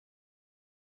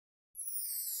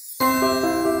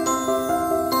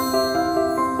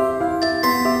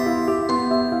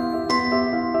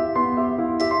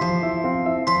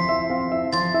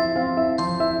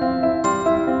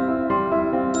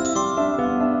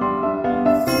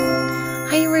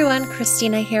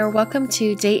Christina here. Welcome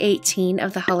to day 18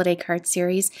 of the holiday card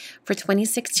series for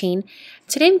 2016.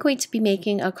 Today I'm going to be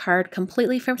making a card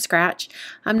completely from scratch.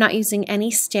 I'm not using any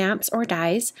stamps or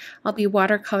dies. I'll be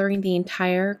watercoloring the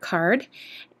entire card,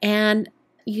 and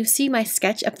you see my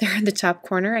sketch up there in the top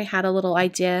corner. I had a little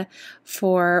idea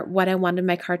for what I wanted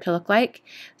my card to look like,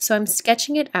 so I'm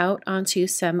sketching it out onto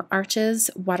some Arches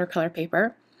watercolor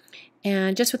paper,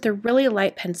 and just with a really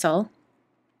light pencil.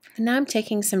 And now I'm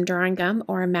taking some drawing gum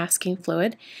or a masking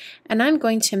fluid, and I'm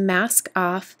going to mask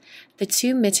off the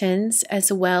two mittens as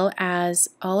well as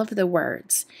all of the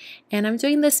words. And I'm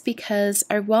doing this because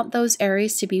I want those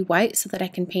areas to be white so that I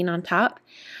can paint on top.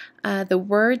 The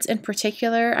words in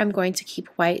particular, I'm going to keep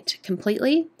white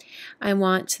completely. I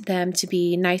want them to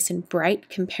be nice and bright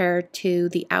compared to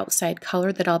the outside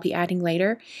color that I'll be adding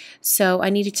later. So I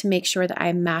needed to make sure that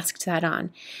I masked that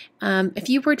on. If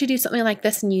you were to do something like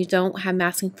this and you don't have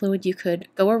masking fluid, you could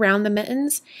go around the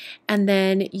mittens and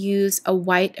then use a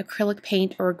white acrylic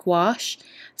paint or gouache,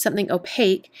 something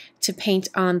opaque, to paint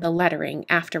on the lettering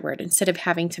afterward instead of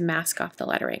having to mask off the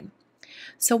lettering.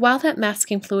 So while that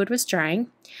masking fluid was drying,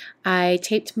 I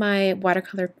taped my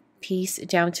watercolor piece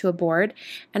down to a board,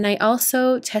 and I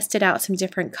also tested out some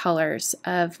different colors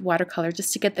of watercolor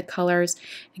just to get the colors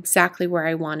exactly where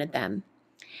I wanted them.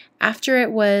 After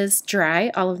it was dry,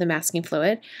 all of the masking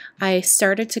fluid, I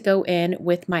started to go in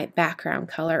with my background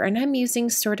color, and I'm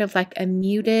using sort of like a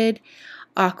muted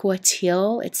aqua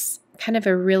teal. It's kind of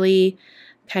a really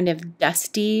kind of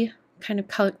dusty kind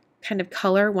of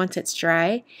color once it's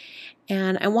dry.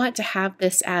 And I want to have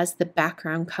this as the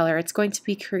background color. It's going to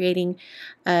be creating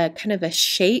a kind of a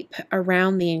shape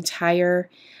around the entire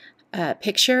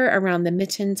picture, around the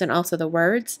mittens and also the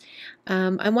words.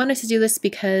 I wanted to do this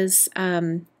because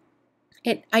I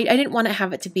didn't want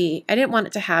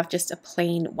it to have just a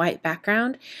plain white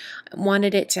background. I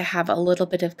wanted it to have a little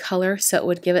bit of color so it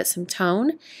would give it some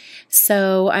tone.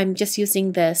 So I'm just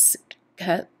using this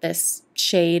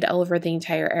shade all over the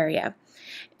entire area.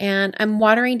 And I'm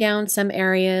watering down some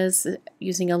areas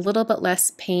using a little bit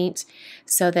less paint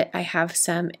so that I have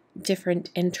some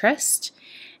different interest.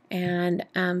 And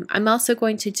I'm also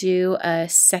going to do a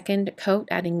second coat,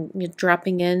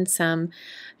 dropping in some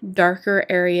darker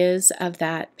areas of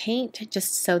that paint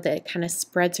just so that it kind of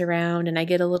spreads around and I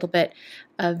get a little bit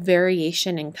of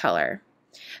variation in color.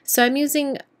 So I'm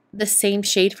using the same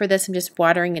shade for this. I'm just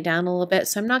watering it down a little bit,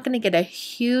 so I'm not going to get a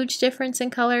huge difference in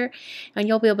color, and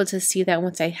you'll be able to see that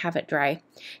once I have it dry.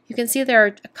 You can see there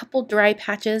are a couple dry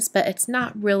patches, but it's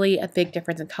not really a big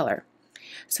difference in color.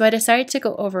 So I decided to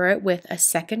go over it with a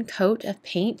second coat of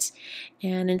paint,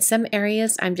 and in some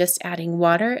areas I'm just adding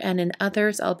water, and in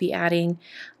others I'll be adding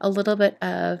a little bit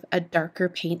of a darker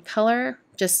paint color,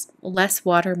 just less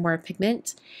water, more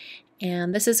pigment.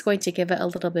 And this is going to give it a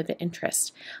little bit of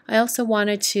interest. I also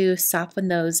wanted to soften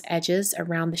those edges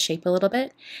around the shape a little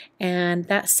bit, and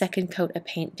that second coat of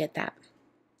paint did that.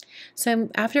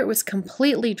 So after it was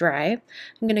completely dry,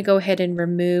 I'm going to go ahead and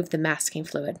remove the masking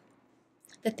fluid.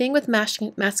 The thing with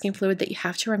masking fluid that you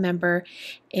have to remember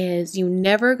is you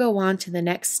never go on to the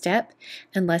next step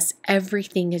unless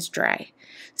everything is dry.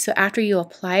 So after you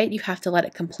apply it, you have to let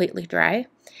it completely dry.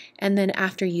 And then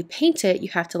after you paint it, you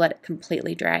have to let it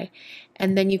completely dry.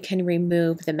 And then you can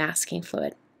remove the masking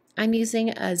fluid. I'm using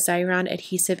a Xyron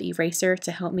adhesive eraser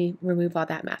to help me remove all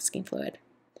that masking fluid.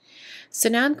 So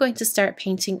now I'm going to start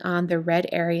painting on the red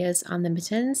areas on the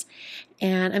mittens,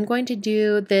 and I'm going to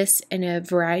do this in a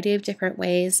variety of different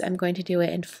ways. I'm going to do it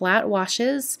in flat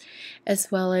washes as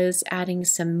well as adding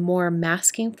some more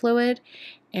masking fluid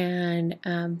and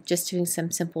just doing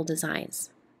some simple designs.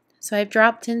 So I've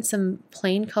dropped in some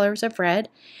plain colors of red,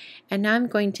 and now I'm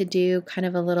going to do kind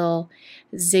of a little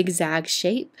zigzag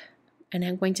shape, and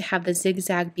I'm going to have the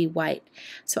zigzag be white.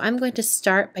 So I'm going to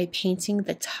start by painting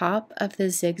the top of the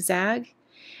zigzag,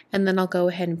 and then I'll go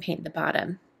ahead and paint the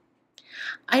bottom.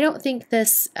 I don't think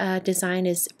this design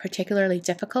is particularly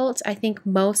difficult. I think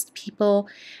most people,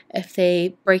 if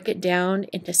they break it down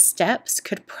into steps,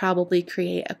 could probably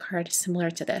create a card similar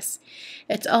to this.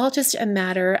 It's all just a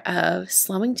matter of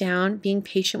slowing down, being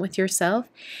patient with yourself,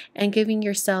 and giving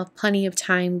yourself plenty of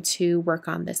time to work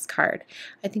on this card.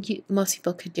 I think most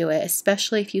people could do it,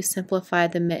 especially if you simplify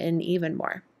the mitten even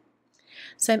more.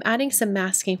 So I'm adding some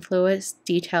masking fluid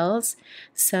details,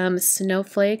 some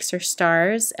snowflakes or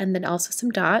stars, and then also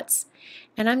some dots.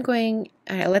 And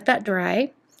I let that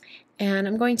dry, and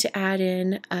I'm going to add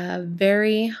in a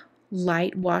very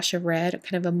light wash of red,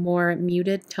 kind of a more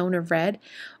muted tone of red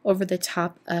over the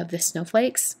top of the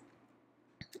snowflakes.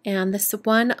 And this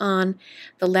one on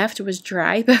the left was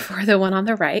dry before the one on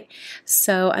the right.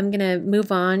 So I'm going to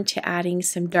move on to adding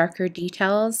some darker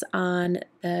details on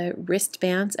the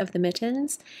wristbands of the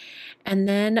mittens. And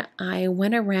then I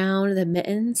went around the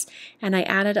mittens and I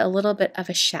added a little bit of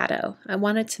a shadow. I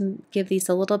wanted to give these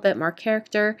a little bit more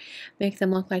character, make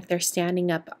them look like they're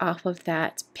standing up off of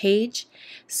that page.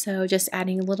 So just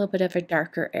adding a little bit of a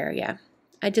darker area.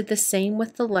 I did the same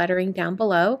with the lettering down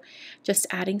below, just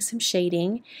adding some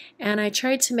shading, and I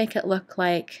tried to make it look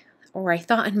like, or I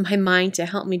thought in my mind to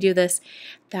help me do this,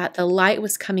 that the light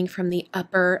was coming from the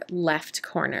upper left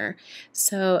corner.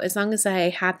 So as long as I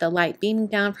had the light beaming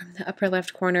down from the upper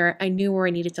left corner, I knew where I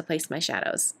needed to place my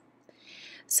shadows.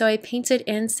 So I painted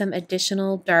in some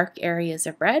additional dark areas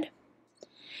of red,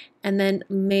 and then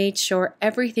made sure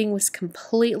everything was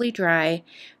completely dry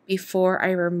before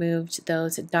I removed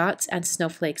those dots and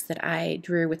snowflakes that I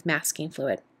drew with masking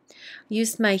fluid. I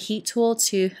used my heat tool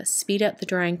to speed up the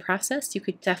drying process. You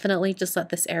could definitely just let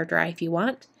this air dry if you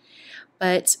want,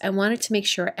 but I wanted to make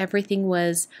sure everything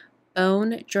was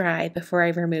bone dry before I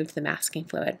removed the masking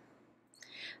fluid.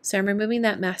 So I'm removing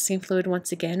that masking fluid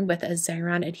once again with a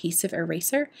Xyron adhesive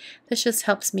eraser. This just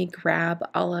helps me grab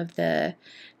all of the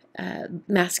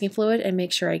masking fluid and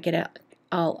make sure I get it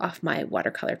all off my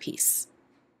watercolor piece.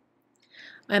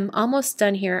 I'm almost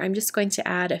done here. I'm just going to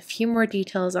add a few more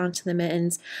details onto the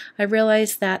mittens. I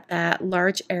realized that that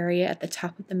large area at the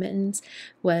top of the mittens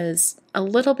was a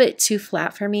little bit too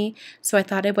flat for me, so I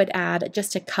thought I would add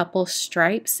just a couple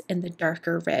stripes in the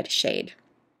darker red shade.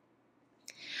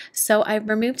 So I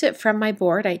removed it from my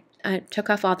board. I took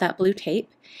off all that blue tape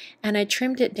and I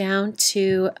trimmed it down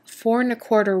to 4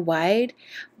 1/4 wide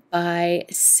by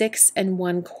 6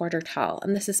 1/4 tall.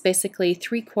 And this is basically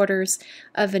 3/4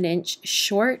 of an inch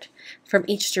short from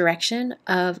each direction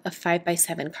of a 5 by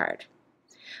 7 card.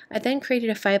 I then created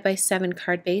a 5 by 7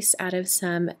 card base out of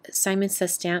some Simon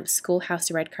Says Stamps Schoolhouse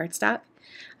Red cardstock.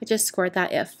 I just scored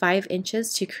that at 5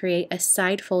 inches to create a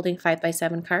side folding 5 by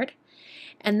 7 card.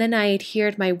 And then I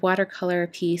adhered my watercolor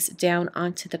piece down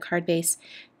onto the card base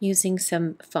using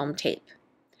some foam tape.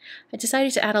 I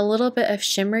decided to add a little bit of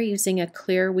shimmer using a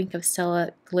clear Wink of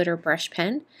Stella glitter brush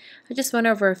pen. I just went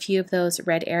over a few of those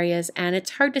red areas, and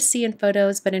it's hard to see in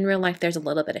photos, but in real life there's a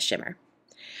little bit of shimmer.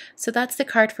 So that's the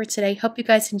card for today. Hope you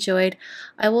guys enjoyed.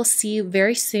 I will see you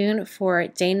very soon for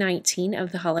day 19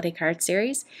 of the holiday card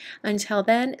series. Until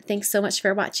then, thanks so much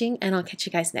for watching, and I'll catch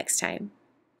you guys next time.